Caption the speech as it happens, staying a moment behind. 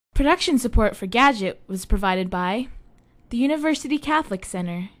Production support for Gadget was provided by the University Catholic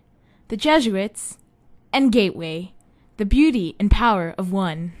Center, the Jesuits, and Gateway, the beauty and power of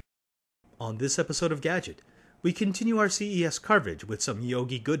one. On this episode of Gadget, we continue our CES coverage with some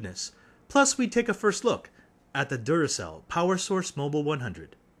Yoggie goodness, plus we take a first look at the Duracell PowerSource Mobile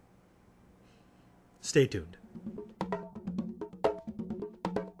 100. Stay tuned.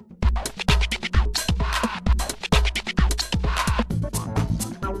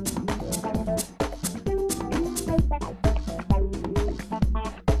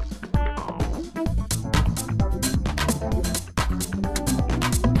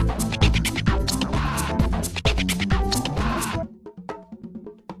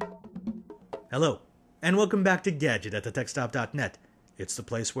 Hello, and welcome back to Gadget at thetechstop.net. It's the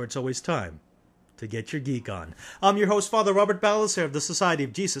place where it's always time to get your geek on. I'm your host, Father Robert Ballecer of the Society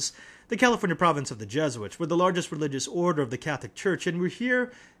of Jesus, the California province of the Jesuits. We're the largest religious order of the Catholic Church, and we're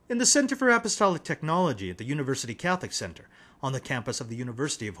here in the Center for Apostolic Technology at the University Catholic Center on the campus of the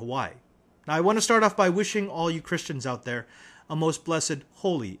University of Hawaii. Now, I want to start off by wishing all you Christians out there a most blessed,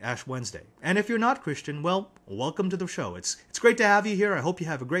 holy Ash Wednesday. And if you're not Christian, well, welcome to the show. It's great to have you here. I hope you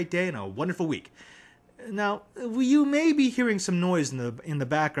have a great day and a wonderful week. Now, you may be hearing some noise in the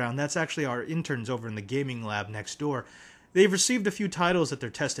background. That's actually our interns over in the gaming lab next door. They've received a few titles that they're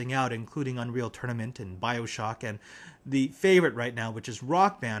testing out, including Unreal Tournament and BioShock, and the favorite right now, which is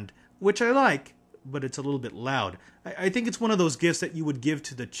Rock Band, which I like, but it's a little bit loud. I think it's one of those gifts that you would give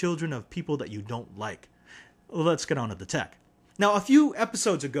to the children of people that you don't like. Let's get on to the tech. Now, a few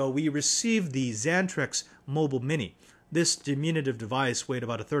episodes ago, we received the Xantrex Mobile Mini. This diminutive device weighed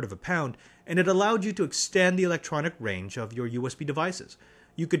about 1/3 of a pound, and it allowed you to extend the electronic range of your USB devices.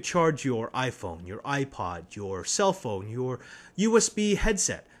 You could charge your iPhone, your iPod, your cell phone, your USB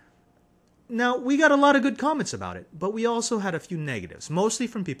headset. Now, we got a lot of good comments about it, but we also had a few negatives, mostly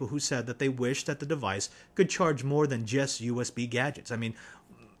from people who said that they wished that the device could charge more than just USB gadgets. I mean,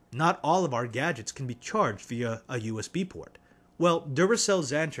 not all of our gadgets can be charged via a USB port. Well, Duracell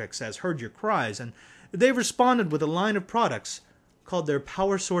Xantrex has heard your cries, and they've responded with a line of products called their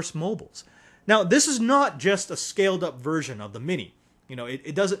PowerSource Mobiles. Now, this is not just a scaled-up version of the Mini. You know,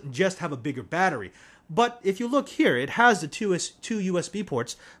 it doesn't just have a bigger battery. But if you look here, it has the two USB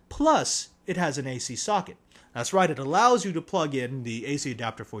ports, plus it has an AC socket. That's right, it allows you to plug in the AC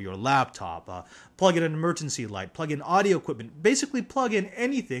adapter for your laptop, plug in an emergency light, plug in audio equipment, basically plug in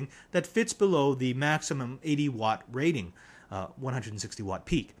anything that fits below the maximum 80-watt rating, 160-watt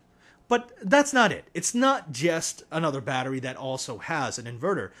peak. But that's not it. It's not just another battery that also has an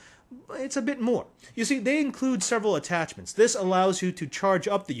inverter. It's a bit more. You see, they include several attachments. This allows you to charge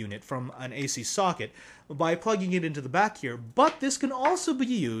up the unit from an AC socket by plugging it into the back here, but this can also be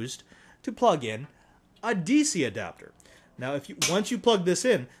used to plug in a DC adapter. Now, once you plug this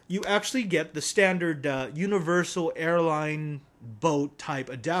in, you actually get the standard universal airline boat type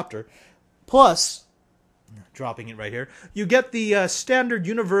adapter, plus, dropping it right here, you get the standard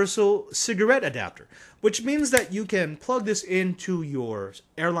universal cigarette adapter, which means that you can plug this into your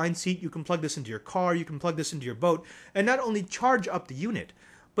airline seat, you can plug this into your car, you can plug this into your boat, and not only charge up the unit,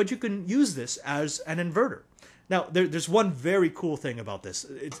 but you can use this as an inverter. Now, there's one very cool thing about this.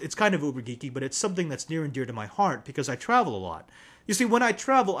 It's kind of uber geeky, but it's something that's near and dear to my heart because I travel a lot. You see, when I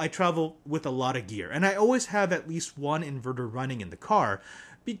travel with a lot of gear, and I always have at least one inverter running in the car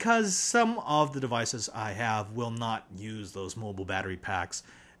because some of the devices I have will not use those mobile battery packs,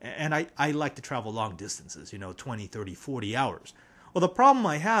 and I like to travel long distances, 20, 30, 40 hours. Well, the problem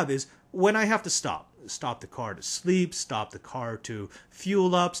I have is when I have to stop the car to sleep, stop the car to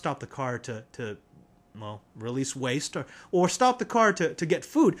fuel up, stop the car to release waste, or stop the car to get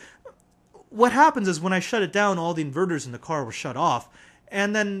food. What happens is when I shut it down, all the inverters in the car will shut off,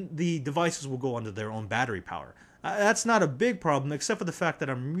 and then the devices will go under their own battery power. That's not a big problem, except for the fact that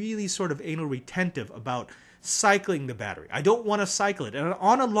I'm really sort of anal retentive about cycling the battery. I don't want to cycle it, and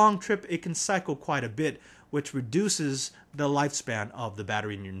on a long trip, it can cycle quite a bit, which reduces the lifespan of the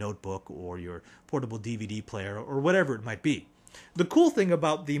battery in your notebook or your portable DVD player or whatever it might be. The cool thing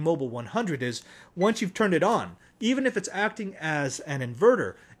about the Mobile 100 is once you've turned it on, even if it's acting as an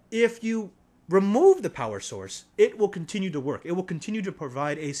inverter, if you remove the power source, it will continue to work. It will continue to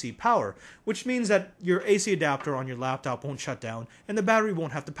provide AC power, which means that your AC adapter on your laptop won't shut down and the battery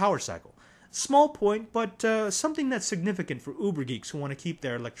won't have to power cycle. Small point, but something that's significant for uberGeeks who want to keep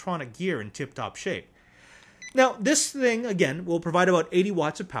their electronic gear in tip-top shape. Now, this thing, again, will provide about 80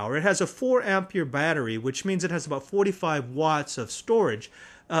 watts of power. It has a 4 ampere battery, which means it has about 45 watts of storage.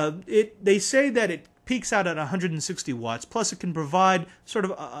 They say that it peaks out at 160 watts, plus it can provide sort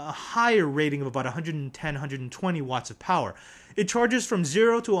of a higher rating of about 110, 120 watts of power. It charges from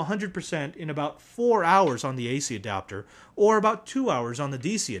 0 to 100% in about 4 hours on the AC adapter, or about 2 hours on the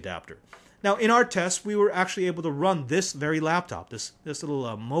DC adapter. Now, in our test, we were actually able to run this very laptop, this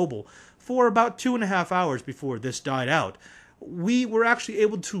little mobile, for about 2.5 hours before this died out. We were actually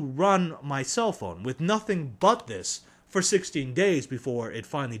able to run my cell phone with nothing but this for 16 days before it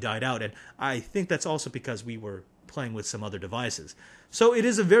finally died out, and I think that's also because we were playing with some other devices. So it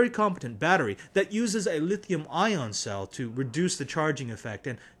is a very competent battery that uses a lithium-ion cell to reduce the charging effect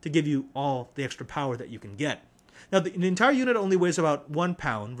and to give you all the extra power that you can get. Now, the entire unit only weighs about 1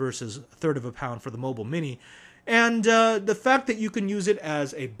 pound versus a third of a pound for the Mobile Mini, and the fact that you can use it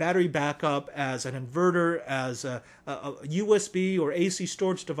as a battery backup, as an inverter, as a USB or AC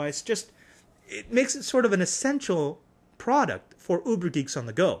storage device, just it makes it sort of an essential product for uberGeeks on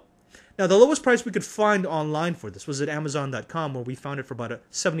the go. Now, the lowest price we could find online for this was at Amazon.com, where we found it for about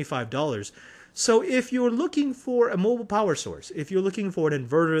 $75. So if you're looking for a mobile power source, if you're looking for an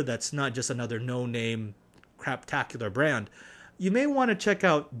inverter that's not just another no-name, craptacular brand, you may want to check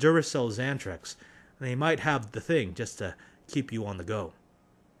out Duracell Xantrex. They might have the thing just to keep you on the go.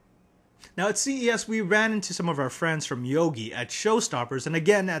 Now, at CES, we ran into some of our friends from Yoggie at Showstoppers and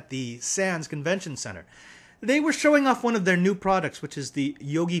again at the Sands Convention Center. They were showing off one of their new products, which is the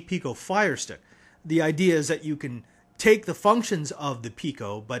Yoggie Pico Fire Stick. The idea is that you can take the functions of the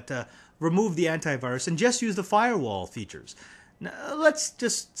Pico, but remove the antivirus and just use the firewall features. Now, let's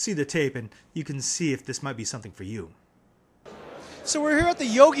just see the tape and you can see if this might be something for you. So we're here at the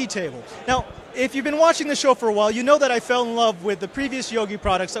Yoggie table. Now, if you've been watching the show for a while, you know that I fell in love with the previous Yoggie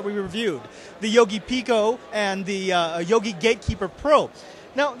products that we reviewed, the Yoggie Pico and the Yoggie Gatekeeper Pro.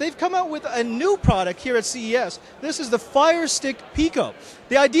 Now, they've come out with a new product here at CES. This is the Fire Stick Pico.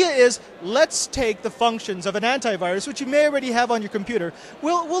 The idea is, let's take the functions of an antivirus, which you may already have on your computer.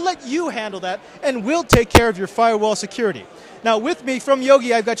 We'll let you handle that, and we'll take care of your firewall security. Now, with me from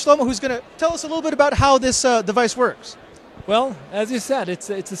Yoggie, I've got Shlomo, who's going to tell us a little bit about how this device works. Well, as you said, it's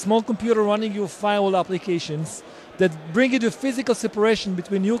a small computer running your firewall applications that bring you the physical separation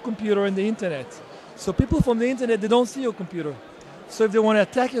between your computer and the internet. So people from the internet, they don't see your computer. So if they want to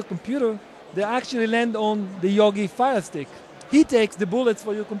attack your computer, they actually land on the Yoggie Fire Stick. He takes the bullets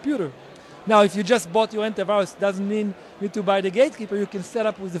for your computer. Now, if you just bought your antivirus, doesn't mean you need to buy the Gatekeeper. You can set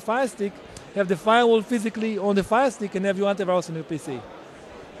up with the Fire Stick, have the firewall physically on the Fire Stick, and have your antivirus on your PC.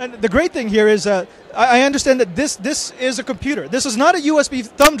 And the great thing here is, I understand that this is a computer. This is not a USB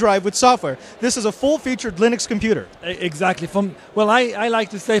thumb drive with software. This is a full-featured Linux computer. Exactly. I like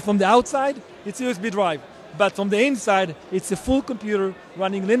to say from the outside, it's a USB drive. But from the inside, it's a full computer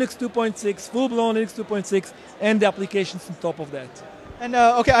running Linux 2.6, full-blown Linux 2.6, and the applications on top of that. And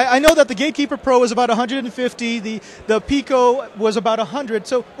okay, I know that the Gatekeeper Pro is about 150, the Pico was about 100.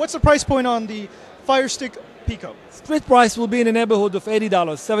 So what's the price point on the Fire Stick Pico? Street price will be in the neighborhood of $80,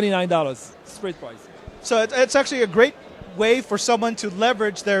 $79, street price. So it's actually a great way for someone to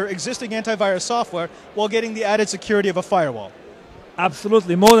leverage their existing antivirus software while getting the added security of a firewall.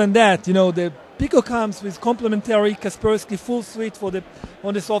 Absolutely. More than that, the Pico comes with complementary Kaspersky full suite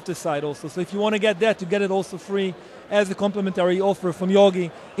on the software side also. So if you want to get that, you get it also free as a complimentary offer from Yoggie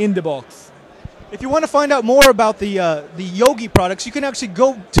in the box. If you want to find out more about the Yoggie products, you can actually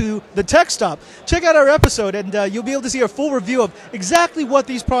go to the Tech Stop. Check out our episode, and you'll be able to see a full review of exactly what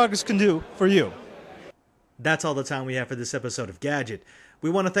these products can do for you. That's all the time we have for this episode of Gadget.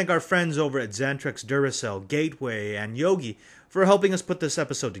 We want to thank our friends over at Xantrex Duracell, Gateway, and Yoggie for helping us put this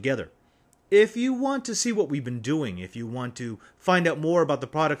episode together. If you want to see what we've been doing, if you want to find out more about the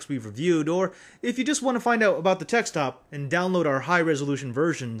products we've reviewed, or if you just want to find out about the Tech Stop and download our high-resolution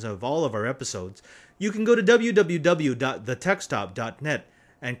versions of all of our episodes, you can go to www.thetechstop.net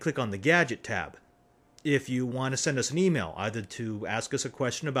and click on the Gadget tab. If you want to send us an email, either to ask us a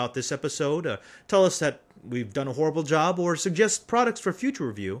question about this episode, tell us that we've done a horrible job, or suggest products for future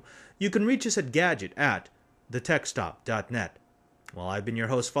review, you can reach us at gadget@thetechstop.net. Well, I've been your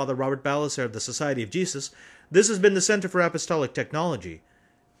host, Father Robert Ballecer of the Society of Jesus. This has been the Center for Apostolic Technology.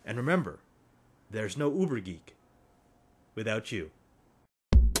 And remember, there's no ubergeek without you.